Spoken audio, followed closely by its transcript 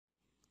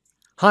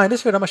Hi, in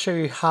this video I'm going to show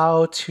you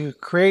how to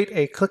create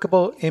a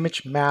clickable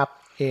image map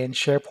in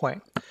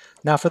SharePoint.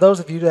 Now for those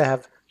of you that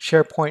have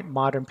SharePoint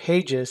modern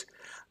pages,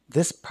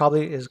 this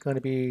probably is going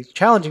to be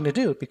challenging to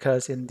do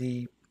because in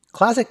the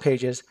classic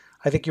pages,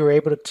 I think you were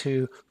able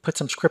to put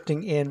some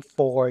scripting in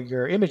for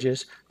your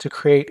images to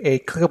create a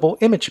clickable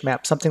image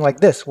map, something like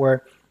this,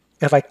 where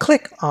if I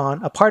click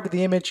on a part of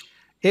the image,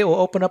 it will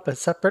open up a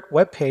separate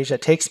web page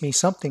that takes me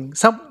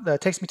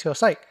takes me to a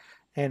site.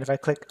 And if I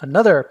click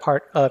another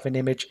part of an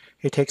image,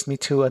 it takes me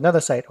to another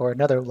site or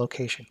another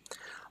location.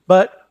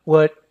 But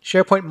what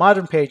SharePoint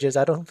Modern Pages,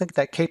 I don't think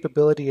that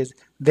capability is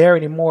there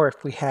anymore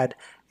if we had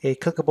a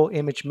clickable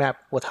image map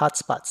with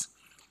hotspots.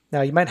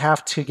 Now you might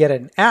have to get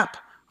an app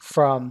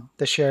from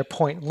the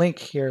SharePoint link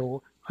here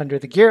under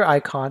the gear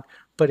icon,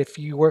 but if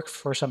you work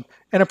for some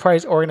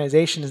enterprise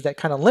organizations that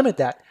kind of limit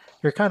that,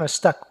 you're kind of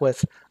stuck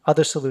with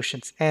other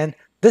solutions. And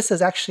this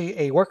is actually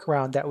a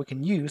workaround that we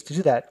can use to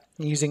do that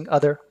using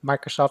other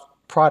Microsoft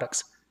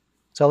products.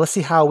 So let's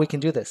see how we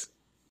can do this.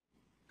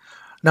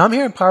 Now I'm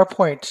here in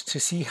PowerPoint to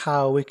see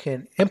how we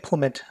can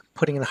implement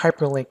putting a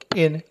hyperlink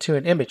into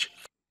an image.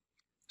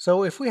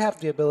 So if we have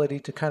the ability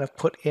to kind of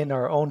put in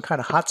our own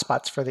kind of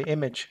hotspots for the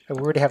image, we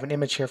already have an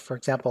image here, for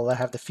example, I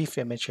have the FIFA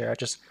image here. I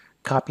just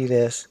copy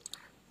this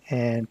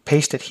and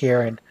paste it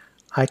here, and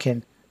I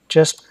can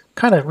just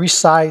kind of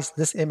resize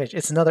this image.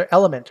 It's another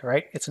element,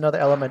 right? It's another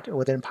element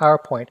within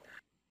PowerPoint.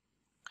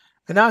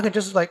 And now I can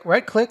just like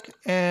right click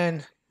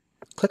and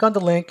click on the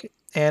link,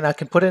 and I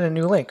can put in a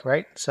new link,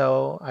 right?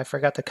 So I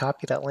forgot to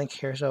copy that link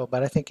here,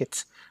 but I think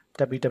it's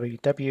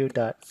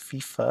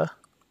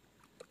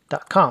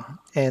www.fifa.com,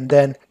 and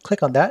then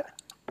click on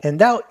that, and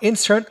now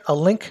insert a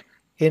link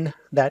in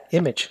that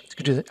image.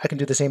 I can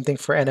do the same thing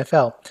for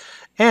NFL,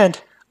 and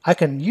I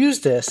can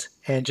use this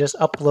and just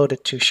upload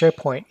it to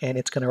SharePoint, and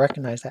it's going to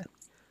recognize that.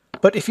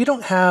 But if you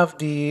don't have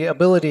the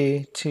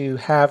ability to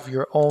have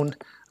your own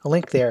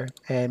link there,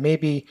 and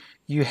maybe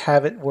you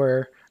have it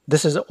where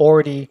this is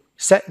already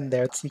set in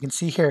there. So you can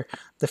see here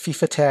the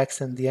FIFA text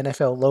and the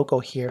NFL logo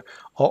here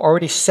are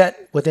already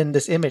set within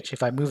this image.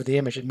 If I move the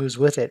image, it moves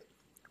with it,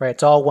 right?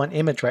 It's all one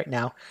image right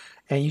now.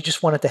 And you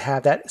just wanted to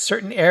have that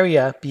certain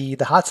area be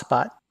the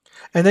hotspot.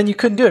 And then you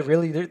couldn't do it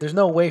really. There's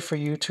no way for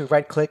you to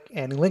right click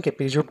and link it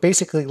because you're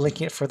basically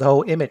linking it for the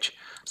whole image.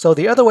 So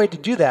the other way to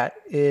do that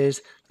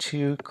is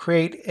to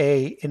create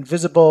a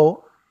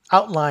invisible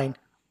outline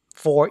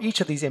for each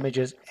of these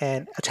images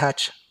and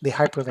attach the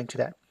hyperlink to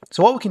that.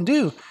 So what we can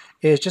do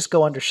is just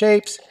go under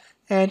shapes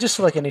and just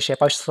select any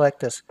shape. I'll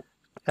select this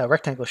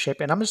rectangle shape,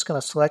 and I'm just going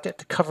to select it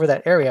to cover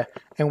that area.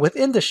 And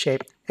within the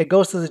shape, it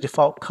goes to the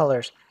default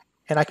colors,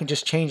 and I can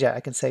just change that. I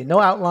can say no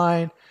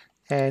outline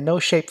and no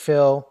shape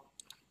fill,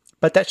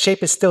 but that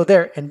shape is still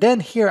there. And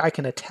then here I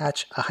can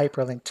attach a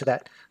hyperlink to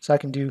that. So I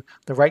can do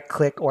the right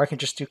click, or I can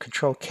just do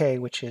Control K,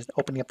 which is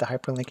opening up the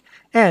hyperlink,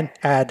 and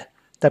add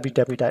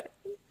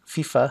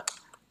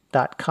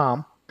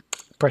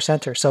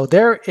www.fifa.com/center. So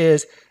there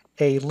is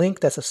a link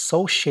that's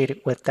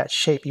associated with that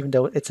shape, even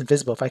though it's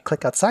invisible. If I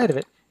click outside of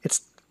it,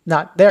 it's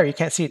not there. You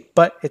can't see it,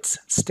 but it's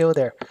still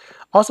there.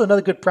 Also,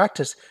 another good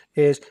practice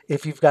is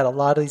if you've got a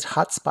lot of these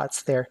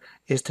hotspots there,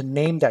 is to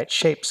name that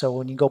shape. So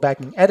when you go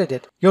back and edit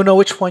it, you'll know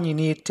which one you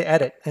need to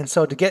edit. And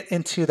so to get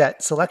into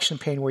that selection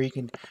pane where you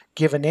can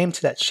give a name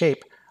to that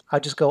shape, I'll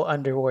just go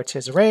under where it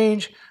says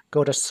range,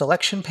 go to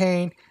selection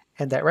pane,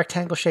 and that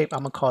rectangle shape,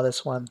 I'm gonna call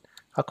this one,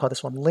 I'll call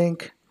this one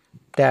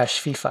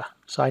link-FIFA.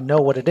 So I know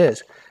what it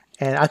is.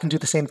 And I can do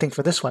the same thing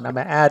for this one. I'm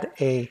gonna add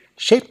a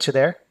shape to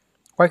there,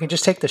 or I can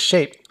just take the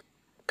shape,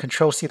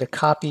 Control C to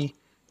copy,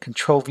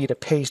 Control V to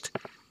paste,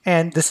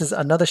 and this is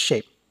another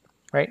shape,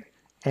 right?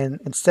 And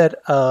instead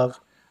of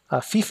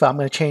FIFA, I'm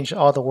going to change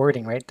all the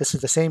wording, right? This is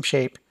the same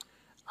shape.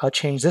 I'll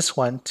change this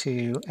one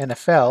to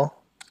NFL,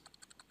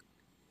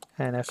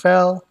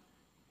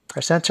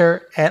 press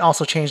enter, and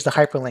also change the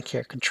hyperlink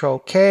here. Control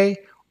K,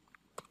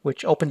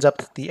 which opens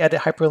up the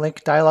edit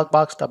hyperlink dialog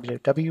box,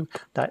 www.nfl.com.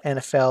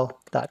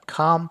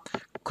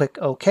 Click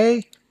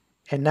OK,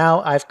 and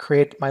now I've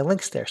created my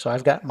links there. So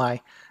I've got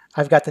the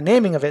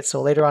naming of it,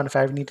 so later on if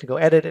I need to go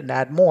edit and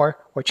add more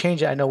or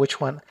change it, I know which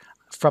one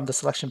from the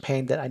selection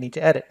pane that I need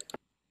to edit.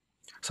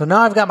 So now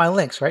I've got my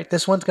links, right?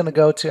 This one's going to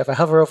go to, if I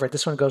hover over it,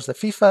 this one goes to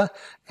FIFA,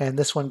 and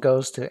this one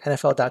goes to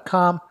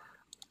NFL.com.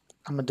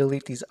 I'm going to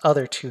delete these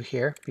other two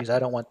here because I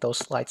don't want those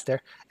slides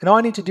there. And all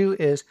I need to do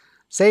is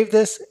save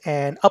this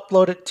and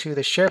upload it to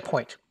the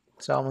SharePoint.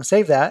 So I'm going to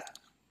save that,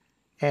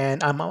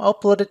 and I'm going to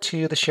upload it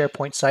to the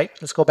SharePoint site.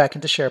 Let's go back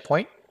into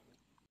SharePoint.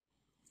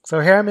 So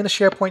here I'm in the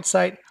SharePoint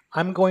site.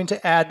 I'm going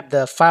to add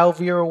the file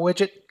viewer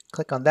widget,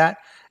 click on that,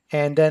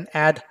 and then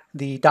add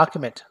the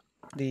document,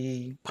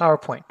 the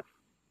PowerPoint.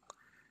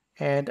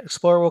 And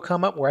Explorer will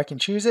come up where I can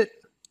choose it.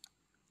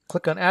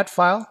 Click on add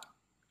file,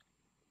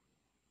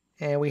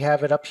 and we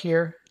have it up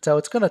here. So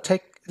it's going to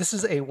take, this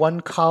is a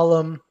one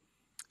column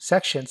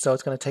section, so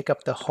it's going to take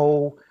up the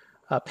whole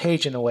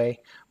page in a way,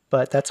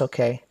 but that's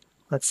okay.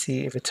 Let's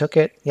see if it took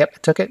it. Yep,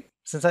 it took it.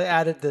 Since I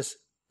added this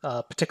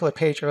particular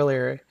page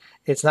earlier,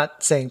 it's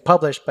not saying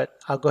publish, but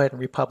I'll go ahead and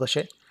republish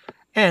it.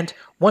 And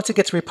once it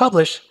gets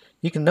republished,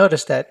 you can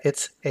notice that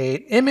it's an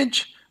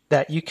image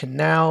that you can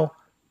now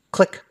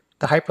click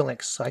the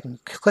hyperlinks. So I can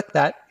click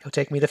that, it'll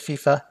take me to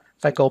FIFA.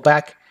 If I go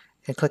back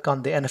and click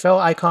on the NFL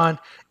icon,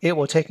 it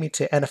will take me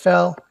to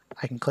NFL.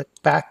 I can click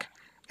back,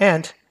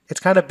 and it's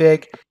kind of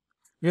big.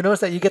 You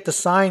notice that you get the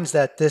signs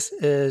that this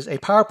is a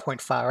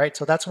PowerPoint file, right?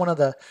 So that's one of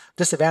the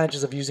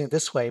disadvantages of using it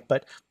this way,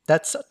 but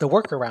that's the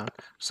workaround.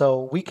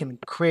 So we can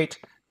create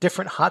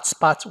different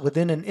hotspots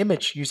within an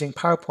image using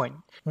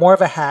PowerPoint. More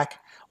of a hack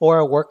or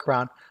a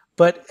workaround,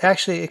 but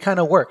actually it kind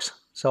of works.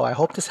 So I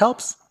hope this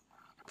helps.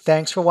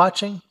 Thanks for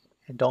watching,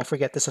 and don't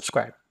forget to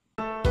subscribe.